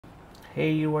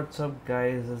Hey, what's up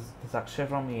guys, this is Akshay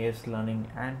from AS Learning,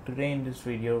 and today in this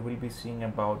video we'll be seeing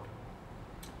about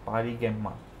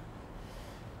PaliGemma.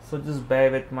 So just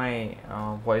bear with my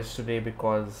voice today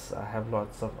because I have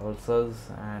lots of ulcers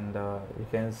and you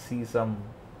can see some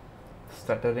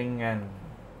stuttering and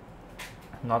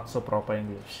not so proper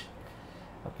English.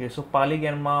 Okay, so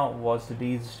PaliGemma was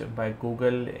released by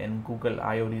Google in Google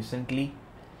I/O recently.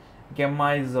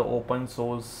 Gemma is the open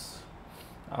source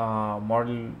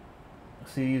model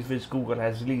series which Google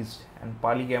has released, and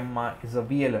PaliGemma is a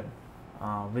VLM,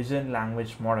 Vision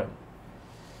Language Model.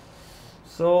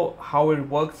 So how it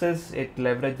works is it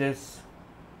leverages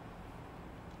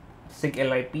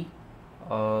SIG-LIP,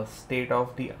 a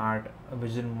state-of-the-art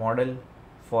vision model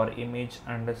for image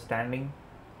understanding.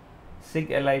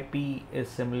 SIG-LIP is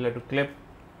similar to CLIP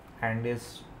and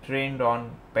is trained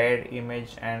on paired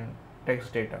image and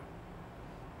text data.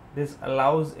 This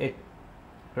allows it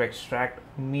to extract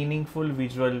meaningful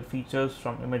visual features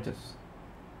from images.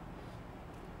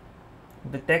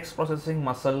 The text processing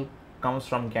muscle comes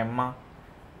from Gemma.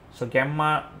 So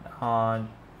Gemma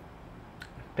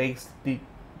takes the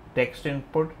text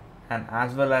input and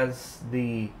as well as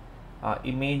the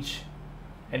image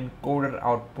encoder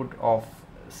output of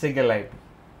SIG-LIP.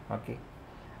 Okay,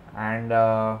 and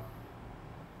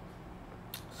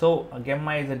so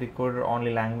Gemma is a decoder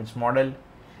only language model.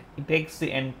 It takes the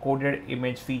encoded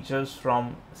image features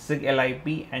from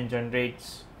SIG-LIP and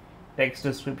generates text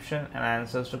description and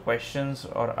answers to questions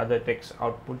or other text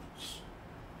outputs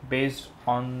based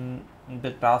on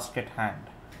the task at hand.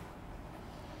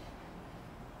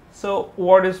 So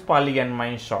what is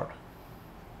PaliGemma in short?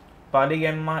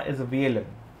 PaliGemma is a VLM.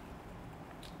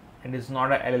 It is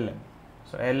not a LLM.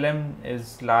 So LLM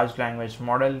is large language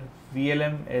model,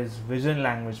 VLM is vision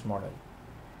language model.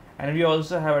 And we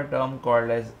also have a term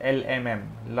called as LMM,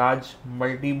 large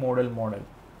multimodal model.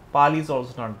 Pali is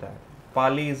also not that.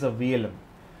 Pali is a VLM,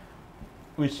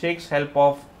 which takes help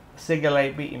of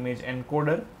SIG-LIP image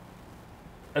encoder,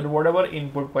 and whatever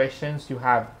input questions you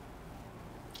have,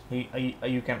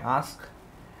 you can ask.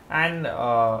 And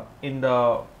in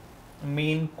the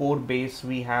main core base,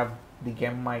 we have the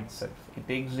Gemma itself. It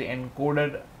takes the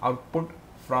encoded output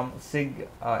from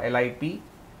SIG-LIP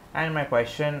and my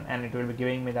question, and it will be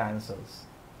giving me the answers.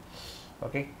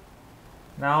 Okay,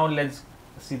 now let's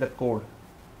see the code.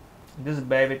 Just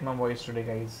bear with my voice today,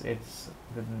 guys. There's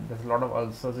a lot of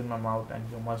ulcers in my mouth and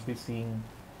you must be seeing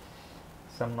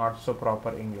some not so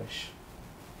proper English.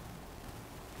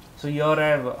 So here I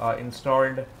have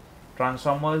installed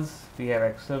transformers. We have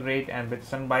accelerate and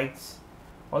bits and bytes,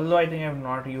 although I think I have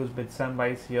not used bits and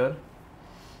bytes here.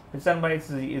 Bits and bytes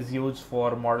is used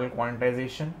for model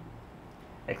quantization.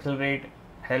 Accelerate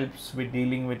helps with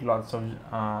dealing with lots of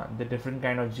the different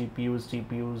kind of GPUs,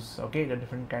 TPUs, okay, the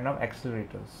different kind of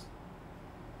accelerators.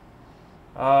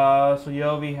 So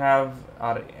here we have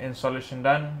our installation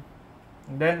done.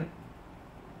 Then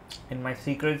in my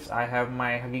secrets I have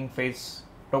my Hugging Face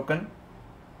token,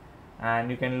 and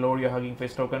you can load your Hugging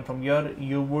Face token from here.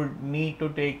 You would need to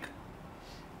take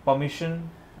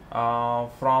permission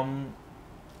from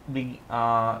the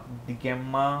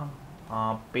Gemma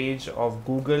page of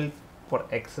Google for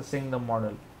accessing the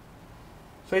model.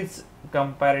 So it's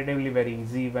comparatively very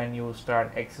easy. When you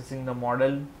start accessing the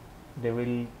model, they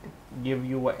will give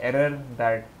you an error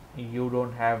that you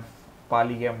don't have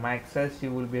PaliGemma access.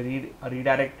 You will be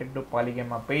redirected to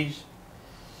PaliGemma page.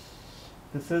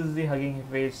 This is the Hugging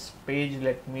Face page.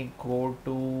 Let me go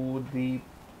to the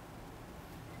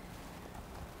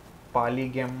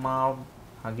PaliGemma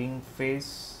Hugging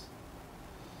Face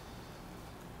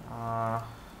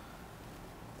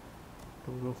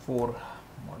 2 to 4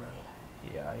 model.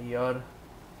 Yeah, here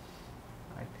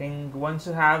I think once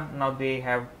you have, now they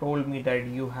have told me that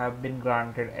you have been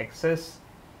granted access.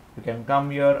 You can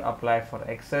come here, apply for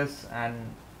access,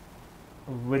 and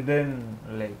within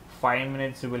like 5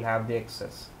 minutes you will have the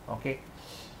access. Okay,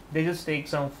 they just take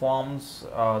some forms,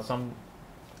 some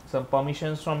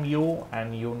permissions from you,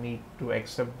 and you need to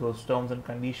accept those terms and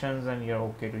conditions, and you're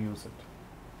okay to use it.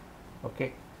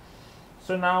 Okay,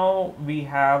 so now we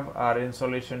have our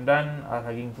installation done, our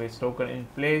Hugging Face token in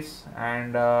place,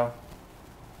 and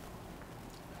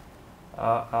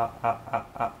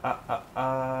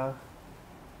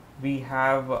we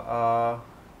have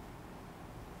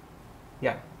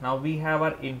now we have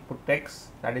our input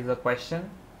text, that is the question.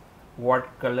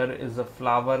 What color is the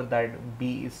flower that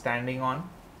bee is standing on?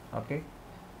 Okay,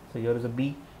 so here is a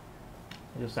bee,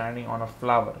 it is standing on a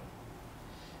flower,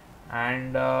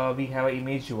 and we have an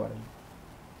image URL.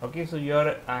 Okay, so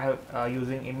here I have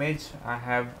using image, I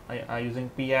have using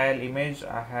PIL image,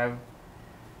 I have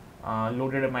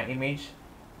loaded my image.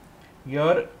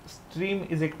 Your stream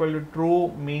is equal to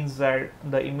true means that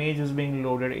the image is being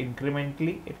loaded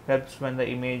incrementally. It helps when the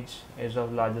image is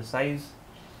of larger size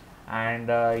and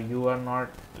you are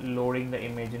not loading the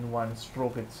image in one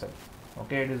stroke itself.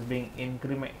 Okay, it is being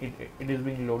it is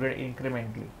being loaded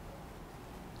incrementally.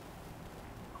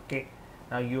 Okay,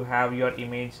 now you have your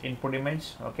image, input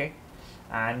image. Okay,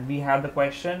 and we have the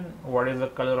question, what is the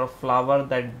color of flower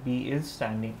that bee is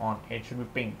standing on? It should be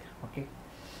pink. Okay,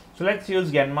 so let's use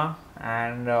Gemma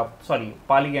and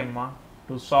PaliGemma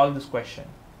to solve this question.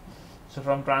 So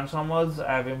from transformers,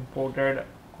 I have imported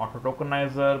auto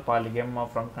tokenizer, PaliGemma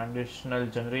from conditional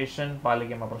generation,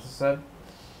 PaliGemma processor.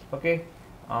 Okay,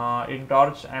 in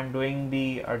Torch, I am doing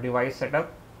the device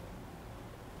setup.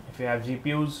 If you have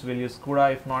GPUs, we'll use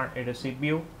CUDA. If not, it is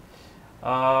CPU.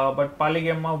 But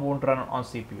PaliGemma won't run on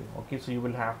CPU. Okay, so you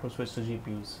will have to switch to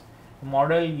GPUs. The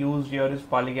model used here is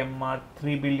PaliGemma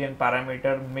 3 billion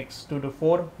parameter mix 2 to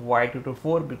 4, Y2 to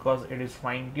 4, because it is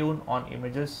fine tuned on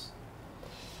images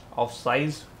of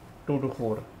size 2 to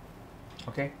 4.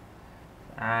 Okay,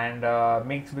 and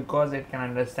mix because it can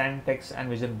understand text and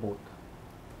vision both.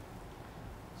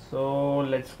 So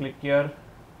let's click here.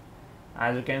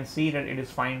 As you can see that it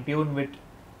is fine tuned with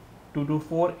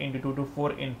 224 into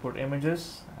 224 input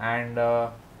images and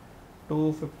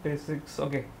 256.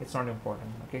 Okay, it's not important.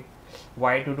 Okay,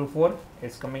 Y224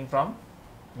 is coming from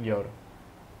here.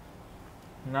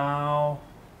 Now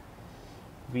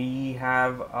we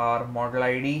have our model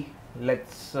ID.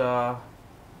 Let's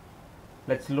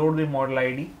load the model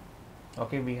ID.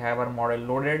 Okay, we have our model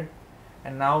loaded,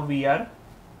 and now we are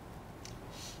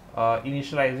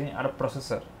initializing our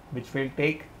processor, which will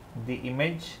take the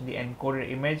image, the encoded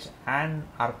image, and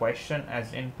our question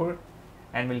as input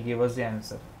and will give us the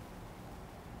answer.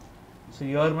 So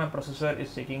here my processor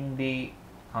is taking the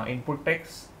input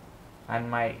text and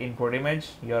my input image.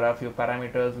 Here are a few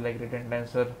parameters like return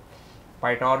tensor,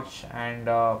 PyTorch, and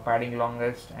padding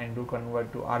longest, and do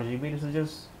convert to RGB. This is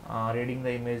just reading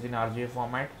the image in RGB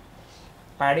format.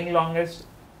 Padding longest,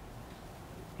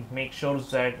 it makes sure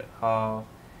that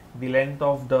the length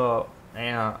of the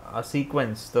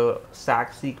sequence, the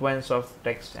stack sequence of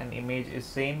text and image is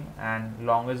same, and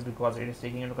longest because it is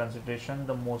taking into consideration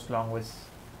the most longest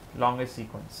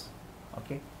sequence.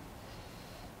 Okay,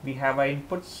 we have our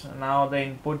inputs. Now the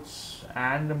inputs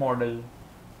and the model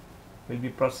will be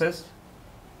processed.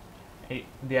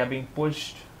 They are being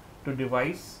pushed to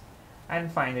device,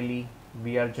 and finally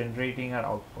we are generating our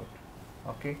output.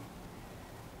 Okay,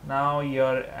 now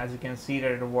here as you can see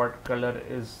that what color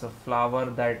is the flower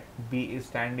that bee is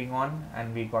standing on,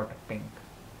 and we got pink.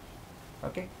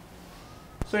 Okay,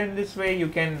 so in this way you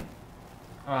can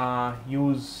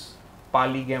use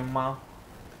PaliGemma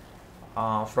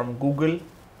from Google.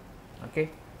 Okay,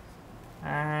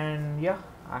 and yeah,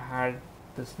 I had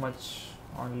this much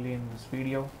only in this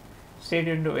video. Stay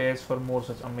tuned to AS for more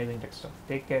such amazing tech stuff.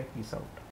 Take care, peace out.